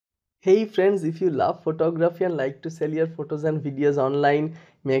Hey friends, if you love photography and like to sell your photos and videos online,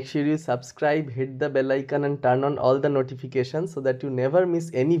 make sure you subscribe, hit the bell icon and turn on all the notifications so that you never miss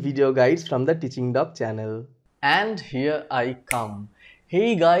any video guides from the Teaching Doc channel. And here I come.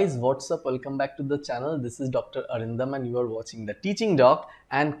 Hey guys, what's up? Welcome back to the channel. This is Dr. Arindam and you are watching the Teaching Doc.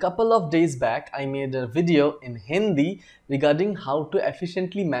 And couple of days back, I made a video in Hindi regarding how to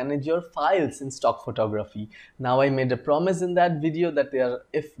efficiently manage your files in stock photography. Now I made a promise in that video that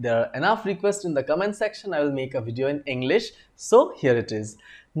if there are enough requests in the comment section, I will make a video in English. So here it is.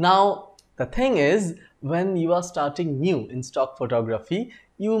 Now the thing is, when you are starting new in stock photography,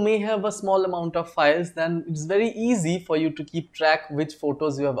 you may have a small amount of files. Then it's very easy for you to keep track which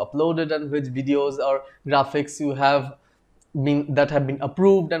photos you have uploaded and which videos or graphics you have been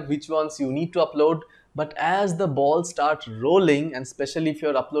approved and which ones you need to upload. But as the ball starts rolling, and especially if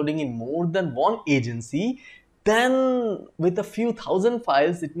you're uploading in more than one agency, then with a few thousand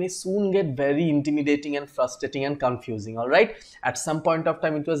files, it may soon get very intimidating and frustrating and confusing. All right, at some point of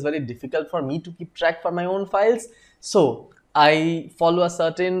time, it was very difficult for me to keep track for my own files. So I follow a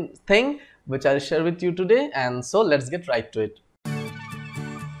certain thing which I'll share with you today, and so let's get right to it.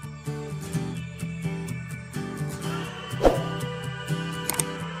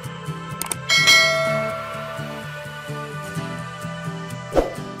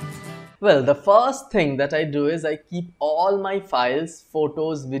 Well, the first thing that I do is I keep all my files,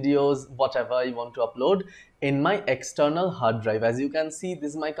 photos, videos, whatever I want to upload in my external hard drive. As you can see,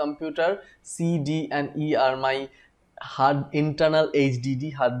 this is my computer. C, D and E are my internal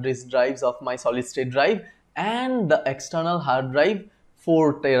HDD hard disk drives of my solid state drive, and the external hard drive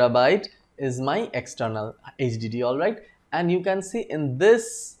 4 terabyte is my external HDD. All right, and you can see in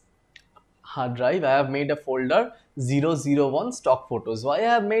this hard drive I have made a folder 001 stock photos. Why I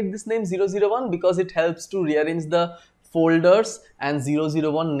have made this name 001? Because it helps to rearrange the folders and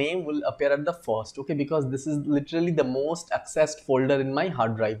 001 name will appear at the first. Okay, because this is literally the most accessed folder in my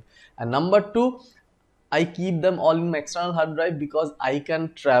hard drive. And number two, I keep them all in my external hard drive because I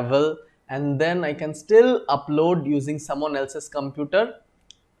can travel and then I can still upload using someone else's computer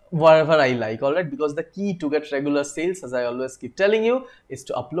wherever I like. All right, because the key to get regular sales, as I always keep telling you, is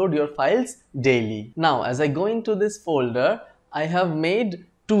to upload your files daily. Now, as I go into this folder, I have made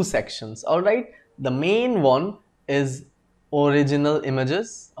two sections. All right, the main one is original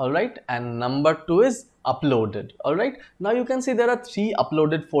images. All right, and number two is uploaded. All right, now you can see there are three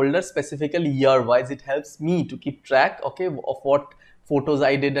uploaded folders, specifically year wise. It helps me to keep track, okay, of what photos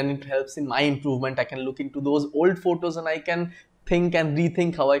I did, and it helps in my improvement. I can look into those old photos and I can think and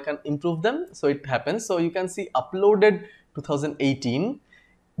rethink how I can improve them. So it happens. So you can see uploaded 2018.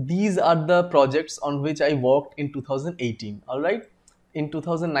 These are the projects on which I worked in 2018. All right, in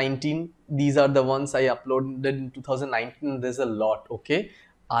 2019, these are the ones I uploaded in 2019. There's a lot. Okay,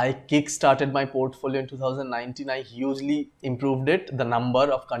 I kick-started my portfolio in 2019. I hugely improved it, the number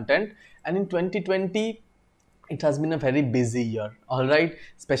of content, and in 2020 it has been a very busy year. All right,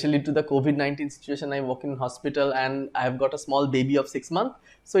 especially to the COVID-19 situation. I work in hospital and I have got a small baby of 6 months,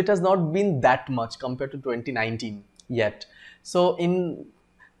 so it has not been that much compared to 2019 yet. So in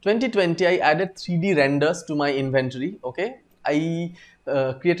 2020 I added 3D renders to my inventory. Okay, I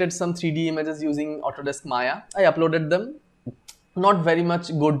created some 3D images using Autodesk Maya. I uploaded them. Not very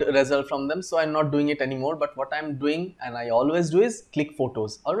much good result from them, so I'm not doing it anymore. But what I'm doing, and I always do, is click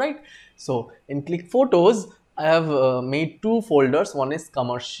photos. All right, so in click photos I have made two folders. One is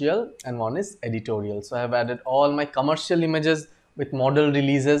commercial and one is editorial. So I have added all my commercial images with model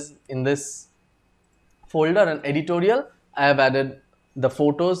releases in this folder, and editorial I have added the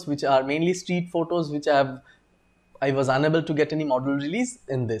photos which are mainly street photos which I was unable to get any model release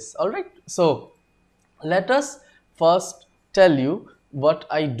in this. All right, so let us first tell you what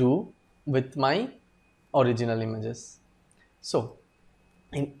I do with my original images. So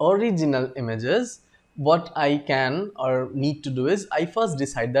in original images, what I can or need to do is I first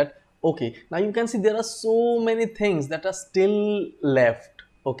decide that, okay, now you can see there are so many things that are still left,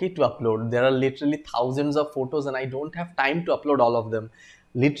 okay, to upload. There are literally thousands of photos and I don't have time to upload all of them.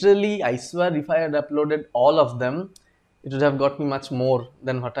 Literally, I swear, if I had uploaded all of them, it would have got me much more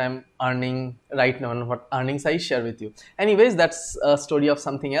than what I'm earning right now and what earnings I share with you. Anyways, that's a story of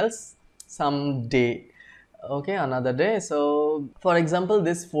something else someday. Okay, another day. So for example,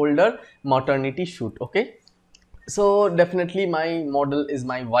 this folder, maternity shoot. Okay, so definitely my model is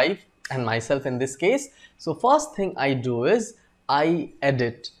my wife and myself in this case. So first thing I do is I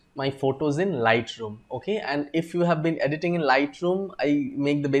edit my photos in Lightroom. Okay, and if you have been editing in Lightroom, I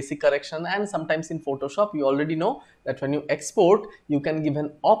make the basic correction, and sometimes in Photoshop you already know that when you export, you can give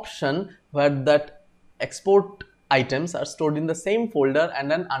an option where that export items are stored in the same folder,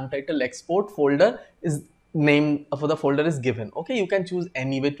 and an untitled export folder is name for the folder is given. Okay, you can choose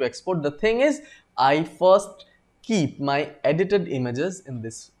any way to export. The thing is, I first keep my edited images in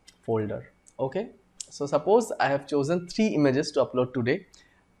this folder. Okay, so suppose I have chosen 3 images to upload today.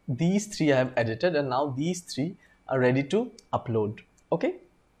 These 3 I have edited, and now these 3 are ready to upload. Okay,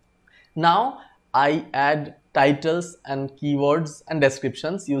 now I add titles and keywords and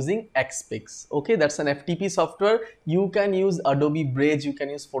descriptions using Xpiks. Okay, that's an FTP software. You can use Adobe Bridge, you can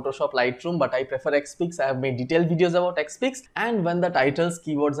use Photoshop Lightroom, but I prefer Xpiks. I have made detailed videos about Xpiks. And when the titles,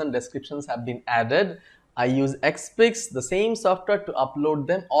 keywords and descriptions have been added, I use Xpiks, the same software, to upload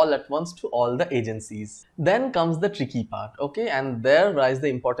them all at once to all the agencies. Then comes the tricky part, okay, and there lies the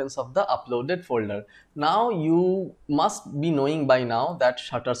importance of the uploaded folder. Now you must be knowing by now that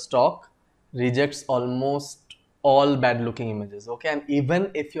Shutterstock rejects almost all bad looking images, okay, and even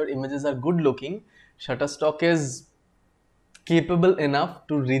if your images are good looking, Shutterstock is capable enough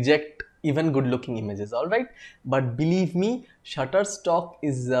to reject even good looking images. All right, but believe me, Shutterstock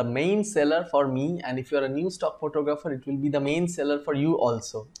is the main seller for me, and if you're a new stock photographer, it will be the main seller for you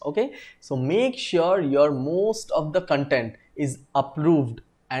also. Okay, so make sure your most of the content is approved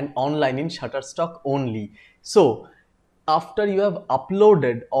and online in Shutterstock only. So after you have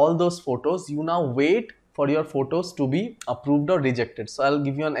uploaded all those photos, you now wait for your photos to be approved or rejected. So I'll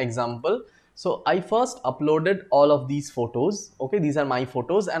give you an example. So I first uploaded all of these photos. Okay, these are my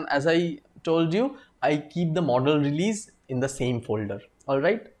photos, and as I told you, I keep the model release in the same folder. All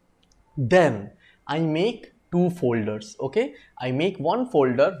right, then I make 2 folders. Okay, I make one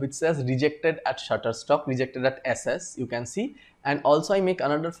folder which says rejected at Shutterstock, rejected at SS, you can see, and also I make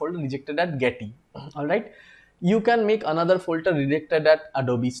another folder rejected at Getty. All right, you can make another folder rejected at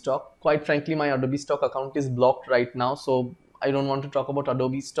Adobe Stock. Quite frankly, my Adobe Stock account is blocked right now, so I don't want to talk about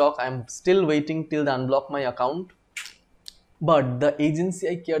Adobe Stock. I'm still waiting till they unblock my account. But the agency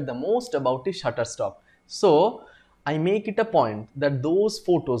I care the most about is Shutterstock. So I make it a point that those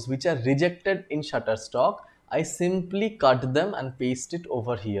photos which are rejected in Shutterstock, I simply cut them and paste it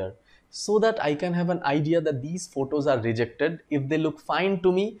over here, so that I can have an idea that these photos are rejected. If they look fine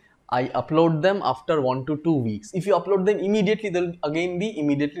to me, I upload them after 1 to 2 weeks. If you upload them immediately, they'll again be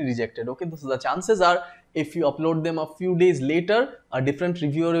immediately rejected. Okay, so the chances are, if you upload them a few days later, a different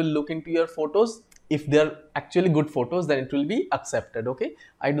reviewer will look into your photos. If they're actually good photos, then it will be accepted. Okay,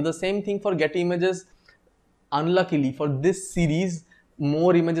 I do the same thing for Getty images. Unluckily for this series,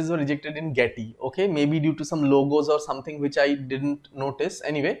 more images were rejected in Getty. Okay, maybe due to some logos or something which I didn't notice.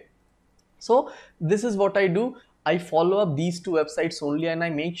 Anyway, so this is what I do. I follow up these 2 websites only, and I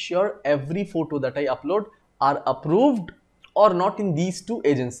make sure every photo that I upload are approved or not in these 2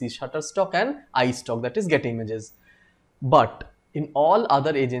 agencies, Shutterstock and iStock, that is Getty Images. But in all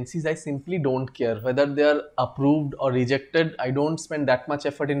other agencies, I simply don't care whether they are approved or rejected. I don't spend that much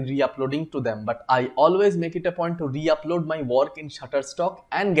effort in re-uploading to them, but I always make it a point to re-upload my work in Shutterstock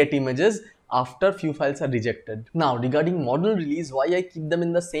and Getty Images after few files are rejected. Now regarding model release, why I keep them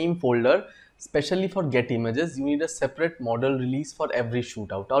in the same folder? Especially for Getty Images, you need a separate model release for every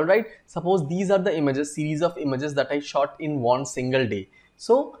shootout. All right, suppose these are the images, series of images that I shot in one single day.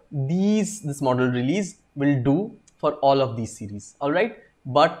 So this model release will do for all of these series. All right,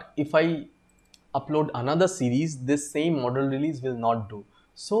 but if I upload another series, this same model release will not do.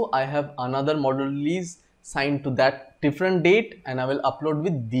 So I have another model release signed to that different date, and I will upload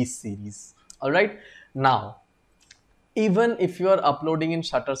with these series. All right, now even if you are uploading in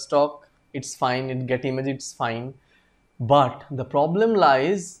Shutterstock, it's fine, in Getty Image it's fine, but the problem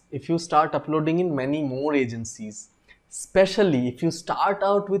lies if you start uploading in many more agencies, especially if you start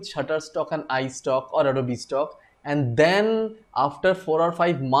out with Shutterstock and iStock or Adobe Stock, and then after 4 or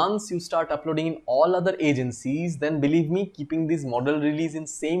 5 months you start uploading in all other agencies. Then believe me, keeping this model release in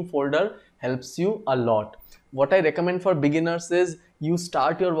same folder helps you a lot. What I recommend for beginners is you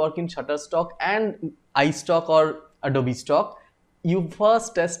start your work in Shutterstock and iStock or Adobe Stock. You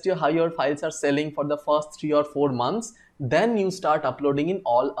first test how your files are selling for the first 3 or 4 months, then you start uploading in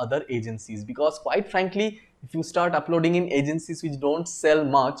all other agencies, because quite frankly, if you start uploading in agencies which don't sell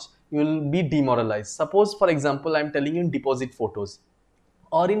much, you will be demoralized. Suppose for example, I'm telling you in deposit photos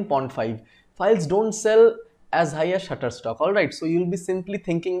or in Pond5, files don't sell as high as Shutterstock. All right, so you'll be simply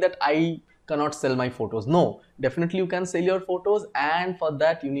thinking that I cannot sell my photos. No, definitely you can sell your photos, and for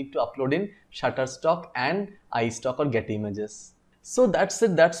that you need to upload in Shutterstock and iStock or Getty Images. So that's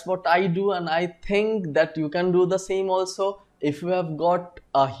it, that's what I do, and I think that you can do the same also. If you have got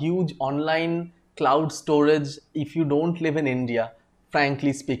a huge online cloud storage, if you don't live in India,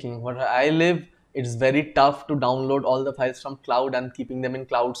 frankly speaking, where I live, it's very tough to download all the files from cloud and keeping them in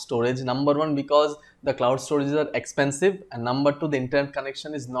cloud storage. Number one, because the cloud storages are expensive, and number two, the internet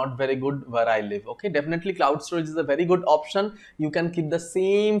connection is not very good where I live. Okay, definitely cloud storage is a very good option. You can keep the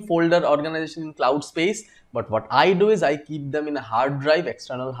same folder organization in cloud space, but what I do is I keep them in a hard drive,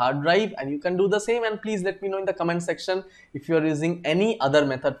 external hard drive, and you can do the same. And please let me know in the comment section if you are using any other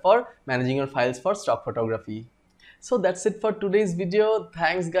method for managing your files for stock photography. So that's it for today's video.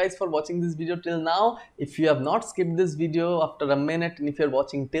 Thanks guys for watching this video till now. If you have not skipped this video after a minute, and if you're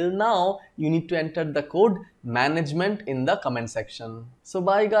watching till now, you need to enter the code management in the comment section. So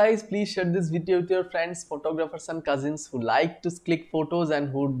bye guys, please share this video with your friends, photographers and cousins who like to click photos and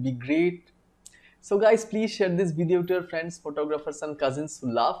who would be great. So guys, please share this video to your friends, photographers and cousins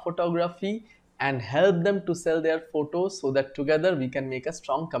who love photography, and help them to sell their photos so that together we can make a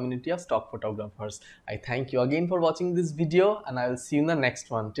strong community of stock photographers. I thank you again for watching this video, and I will see you in the next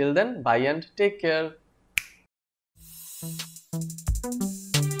one. Till then, bye and take care.